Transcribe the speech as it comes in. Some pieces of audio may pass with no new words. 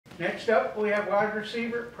Next up, we have wide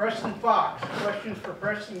receiver Preston Fox. Questions for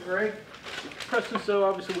Preston, Greg? Preston, so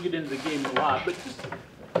obviously we'll get into the game a lot, but just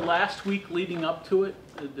last week leading up to it,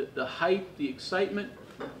 the hype, the excitement,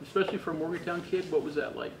 especially for a Morgantown kid, what was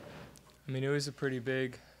that like? I mean, it was a pretty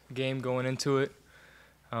big game going into it.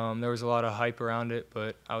 There was a lot of hype around it,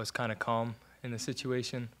 but I was kind of calm in the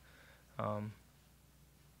situation. You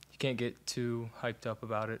can't get too hyped up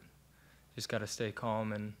about it. Just got to stay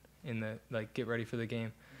calm and get ready for the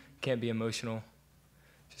game. Can't be emotional.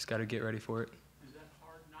 Just got to get ready for it. Is that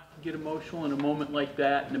hard not to get emotional in a moment like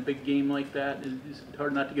that, in a big game like that? Is it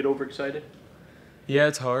hard not to get overexcited? Yeah,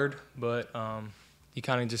 it's hard, but you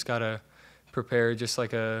kind of just got to prepare just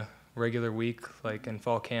like a regular week, like in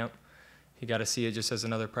fall camp. You got to see it just as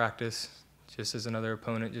another practice, just as another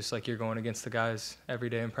opponent, just like you're going against the guys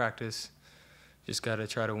every day in practice. Just got to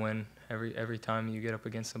try to win every time you get up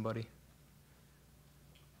against somebody.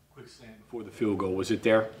 Quick slam before the field goal. Was it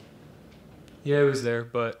there? Yeah, it was there,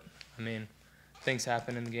 but, I mean, things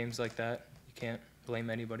happen in games like that. You can't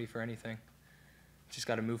blame anybody for anything. Just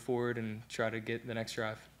got to move forward and try to get the next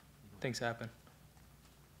drive. Things happen.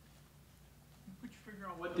 Could you figure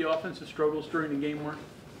out what the offensive struggles during the game were?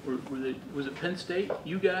 Was it Penn State,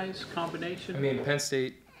 you guys, combination? I mean, Penn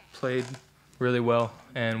State played really well,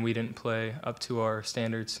 and we didn't play up to our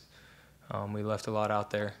standards. We left a lot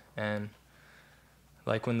out there, and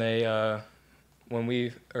like when they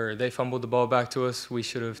fumbled the ball back to us, we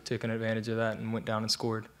should have taken advantage of that and went down and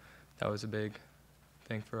scored. That was a big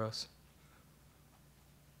thing for us.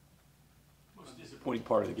 Most disappointing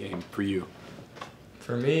part of the game for you?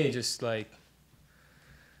 For me, just like,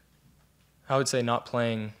 I would say not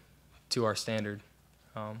playing to our standard.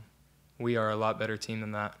 We are a lot better team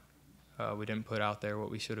than that. We didn't put out there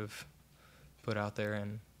what we should have put out there,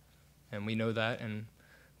 and we know that, and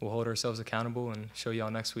we'll hold ourselves accountable and show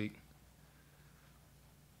y'all next week.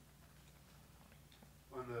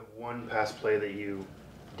 On the one pass play that you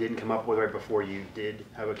didn't come up with right before you did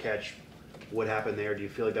have a catch, what happened there? Do you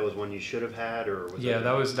feel like that was one you should have had, or was Yeah,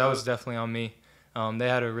 that was definitely on me. They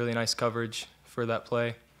had a really nice coverage for that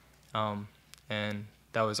play, and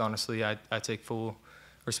that was honestly, I take full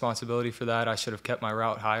responsibility for that. I should have kept my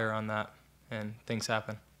route higher on that, and things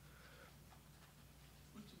happen.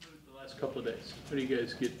 What's the mood the last couple of days? How do you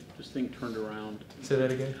guys get this thing turned around? Say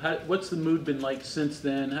that again? What's the mood been like since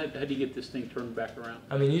then? How do you get this thing turned back around?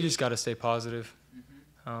 I mean, you just got to stay positive.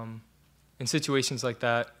 In situations like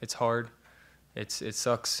that, it's hard. It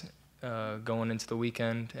sucks going into the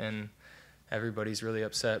weekend, and everybody's really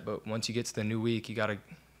upset. But once you get to the new week, you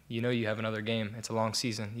have another game. It's a long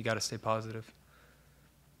season. You got to stay positive.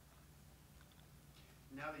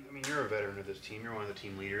 Now that, I mean, you're a veteran of this team. You're one of the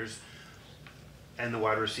team leaders. And the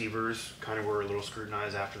wide receivers kind of were a little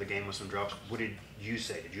scrutinized after the game with some drops. What did you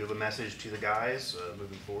say? Did you have a message to the guys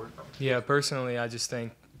moving forward? Yeah, personally, I just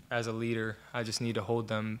think as a leader, I just need to hold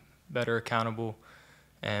them better accountable.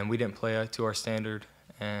 And we didn't play to our standard,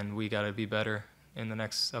 and we got to be better in the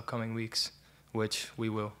next upcoming weeks, which we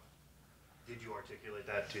will. Did you articulate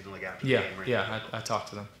that to them after the game? Yeah, I talked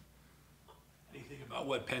to them. Anything about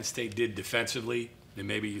what Penn State did defensively? And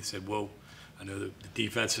maybe you said, whoa, I know the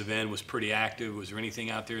defensive end was pretty active. Was there anything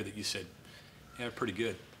out there that you said, yeah, pretty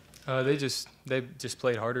good? They just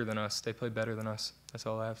played harder than us. They played better than us. That's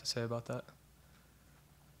all I have to say about that.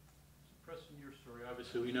 Preston, your story,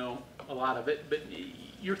 obviously we know a lot of it, but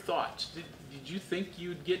your thoughts. Did you think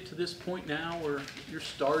you'd get to this point now where you're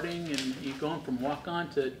starting and you've gone from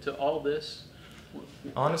walk-on to all this?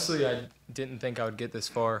 Honestly, I didn't think I would get this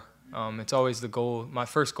far. It's always the goal. My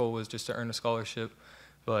first goal was just to earn a scholarship,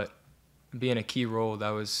 but being a key role,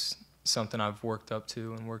 that was something I've worked up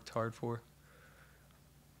to and worked hard for.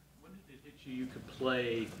 When did it hit you could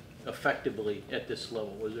play effectively at this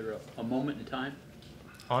level? Was there a moment in time?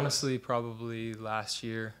 Honestly, probably last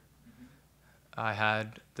year. I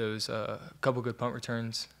had those couple good punt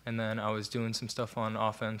returns, and then I was doing some stuff on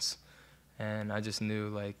offense, and I just knew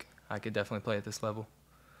like I could definitely play at this level.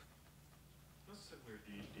 How similar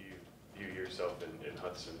do you view yourself in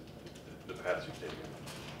Hudson, the paths you've taken?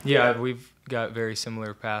 Yeah, we've got very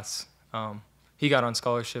similar paths. He got on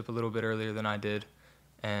scholarship a little bit earlier than I did,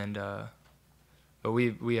 and but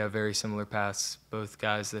we have very similar paths. Both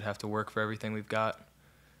guys that have to work for everything we've got.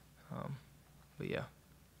 But yeah.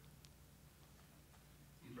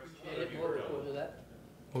 It more because of that?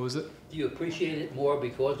 What was it? Do you appreciate it more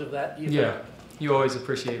because of that? Yeah. You always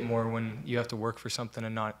appreciate more when you have to work for something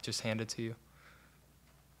and not just hand it to you.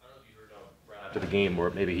 I don't know if you heard right after the game, or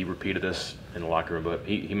maybe he repeated this in the locker room, but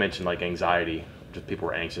he mentioned like anxiety. Just people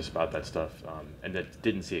were anxious about that stuff, and that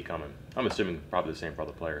didn't see it coming. I'm assuming probably the same for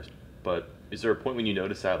other players. But is there a point when you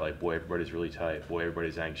notice that, like, boy, everybody's really tight, boy,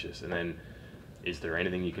 everybody's anxious, and then is there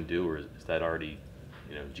anything you can do, or is that already,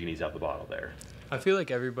 genie's out the bottle there? I feel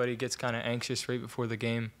like everybody gets kind of anxious right before the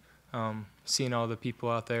game, seeing all the people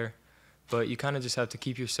out there. But you kind of just have to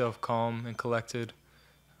keep yourself calm and collected.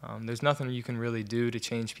 There's nothing you can really do to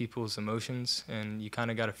change people's emotions, and you kind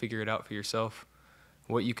of got to figure it out for yourself,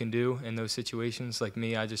 what you can do in those situations. Like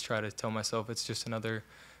me, I just try to tell myself it's just another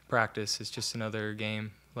practice, it's just another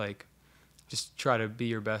game. Like, just try to be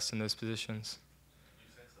your best in those positions.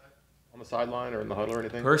 On the sideline or in the huddle or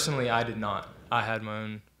anything? Personally, I did not. I had my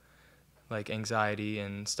own anxiety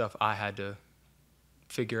and stuff I had to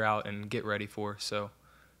figure out and get ready for. So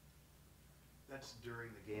That's during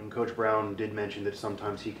the game. Coach Brown did mention that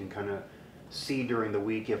sometimes he can kind of see during the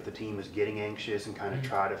week if the team is getting anxious and kind of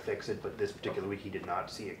try to fix it, but this particular week he did not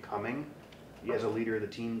see it coming. As a leader of the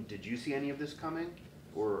team, did you see any of this coming?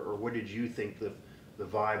 Or what did you think the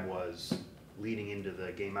vibe was leading into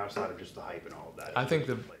the game outside of just the hype and all of that? I think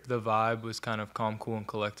the vibe was kind of calm, cool, and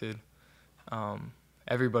collected.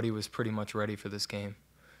 Everybody was pretty much ready for this game,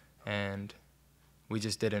 and we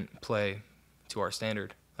just didn't play to our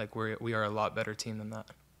standard. Like, we are a lot better team than that.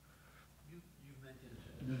 You mentioned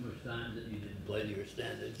numerous times that you didn't play to your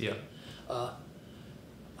standards. Yeah.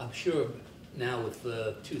 I'm sure now with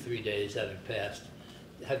 2-3 days having passed,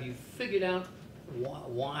 have you figured out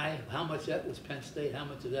why, how much that was Penn State, how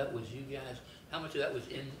much of that was you guys, how much of that was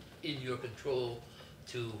in your control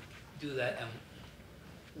to do that, and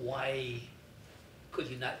why could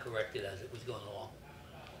you not correct it as it was going along?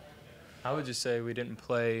 I would just say we didn't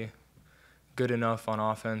play good enough on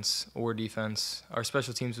offense or defense. Our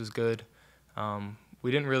special teams was good.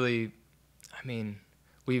 We didn't really,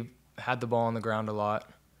 we had the ball on the ground a lot,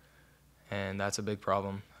 and that's a big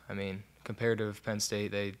problem. Compared to Penn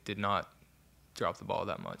State, they did not drop the ball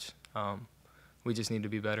that much. We just need to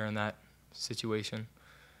be better in that situation.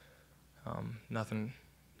 Nothing.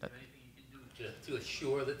 Is there anything you can do to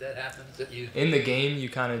assure that happens? That you In the game, you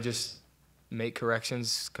kind of just make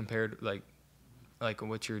corrections compared like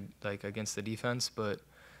what you're against the defense, but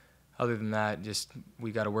other than that, just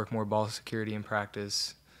we got to work more ball security in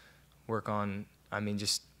practice, work on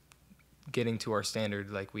just getting to our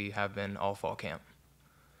standard like we have been all fall camp.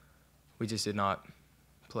 We just did not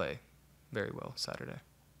play very well Saturday.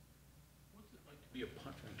 What's it like to be a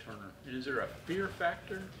punt returner? And is there a fear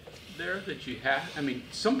factor there that you have?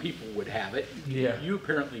 Some people would have it. Yeah. You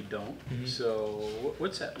apparently don't. Mhm. So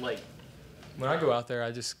what's that like? When I go out there,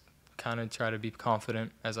 I just kind of try to be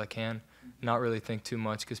confident as I can, not really think too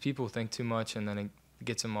much, because people think too much and then it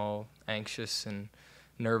gets them all anxious and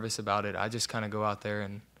nervous about it. I just kind of go out there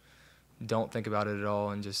and don't think about it at all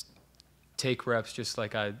and just take reps just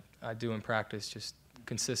like I do in practice, just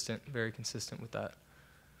consistent, very consistent with that.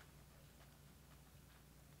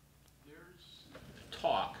 There's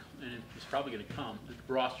talk, and it's probably going to come, that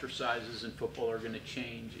roster sizes in football are going to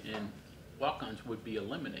change and walk-ons would be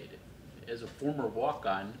eliminated. As a former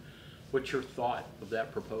walk-on, what's your thought of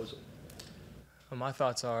that proposal? Well, my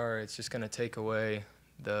thoughts are it's just going to take away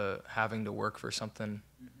the having to work for something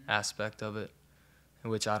aspect of it,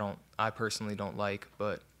 which I personally don't like,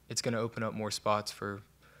 but it's going to open up more spots for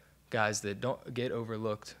guys that don't get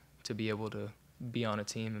overlooked to be able to be on a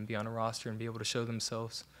team and be on a roster and be able to show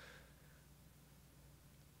themselves.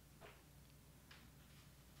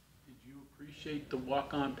 Did you appreciate the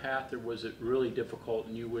walk-on path, or was it really difficult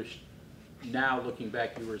and you wish now, looking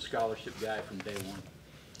back, you were a scholarship guy from day one?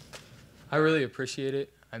 I really appreciate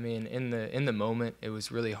it. In the moment, it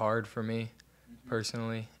was really hard for me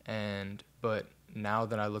personally, but now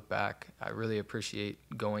that I look back, I really appreciate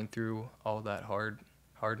going through all that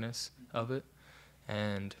hardness of it,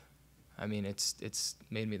 and it's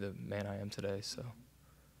made me the man I am today. So.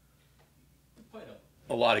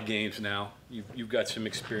 A lot of games now. You've got some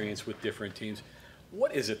experience with different teams.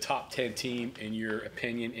 What is a top 10 team in your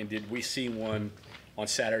opinion, and did we see one on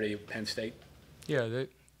Saturday at Penn State? Yeah,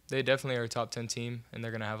 they definitely are a top 10 team, and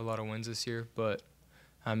they're going to have a lot of wins this year. But,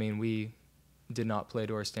 we did not play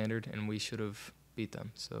to our standard, and we should have beat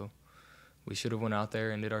them. So we should have went out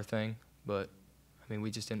there and did our thing, but,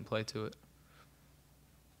 we just didn't play to it.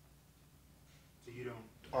 So you don't,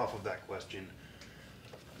 off of that question,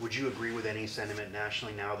 would you agree with any sentiment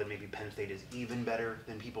nationally now that maybe Penn State is even better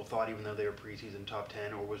than people thought, even though they were preseason top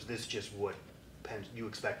 10, or was this just what you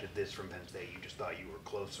expected this from Penn State? You just thought you were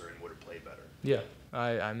closer and would have played better? Yeah,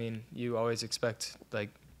 you always expect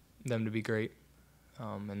them to be great,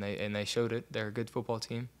 and they showed it. They're a good football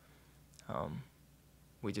team.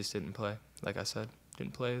 We just didn't play. Like I said,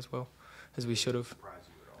 didn't play as well as we should have. Surprise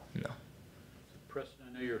you at all? No. Preston,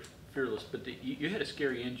 I know you're Fearless, but you had a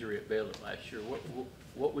scary injury at Baylor last year.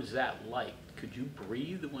 What was that like? Could you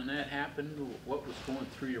breathe when that happened? What was going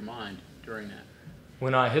through your mind during that?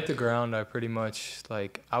 When I hit the ground, I pretty much,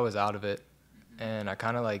 like, I was out of it. And I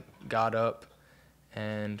kind of, like, got up,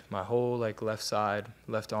 and my whole, like, left side,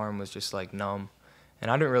 left arm was just, like, numb. And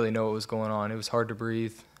I didn't really know what was going on. It was hard to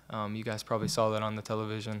breathe. You guys probably saw that on the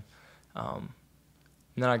television. And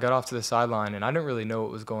then I got off to the sideline, and I didn't really know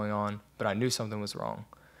what was going on, but I knew something was wrong.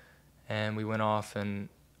 And we went off, and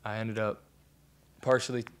I ended up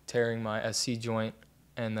partially tearing my SC joint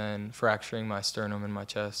and then fracturing my sternum in my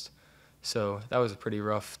chest. So that was a pretty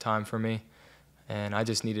rough time for me. And I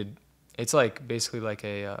just needed, it's like basically like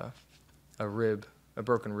a rib, a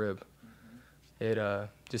broken rib. It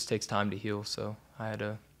just takes time to heal, so I had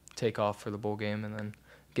to take off for the bowl game and then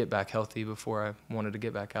get back healthy before I wanted to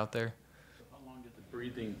get back out there. So how long did the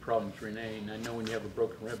breathing problems remain? I know when you have a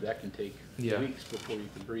broken rib, that can take weeks before you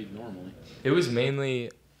can breathe normally. It was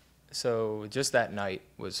mainly, so just that night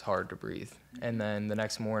was hard to breathe. And then the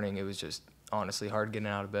next morning, it was just honestly hard getting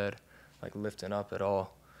out of bed, like lifting up at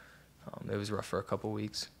all. It was rough for a couple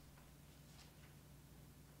weeks.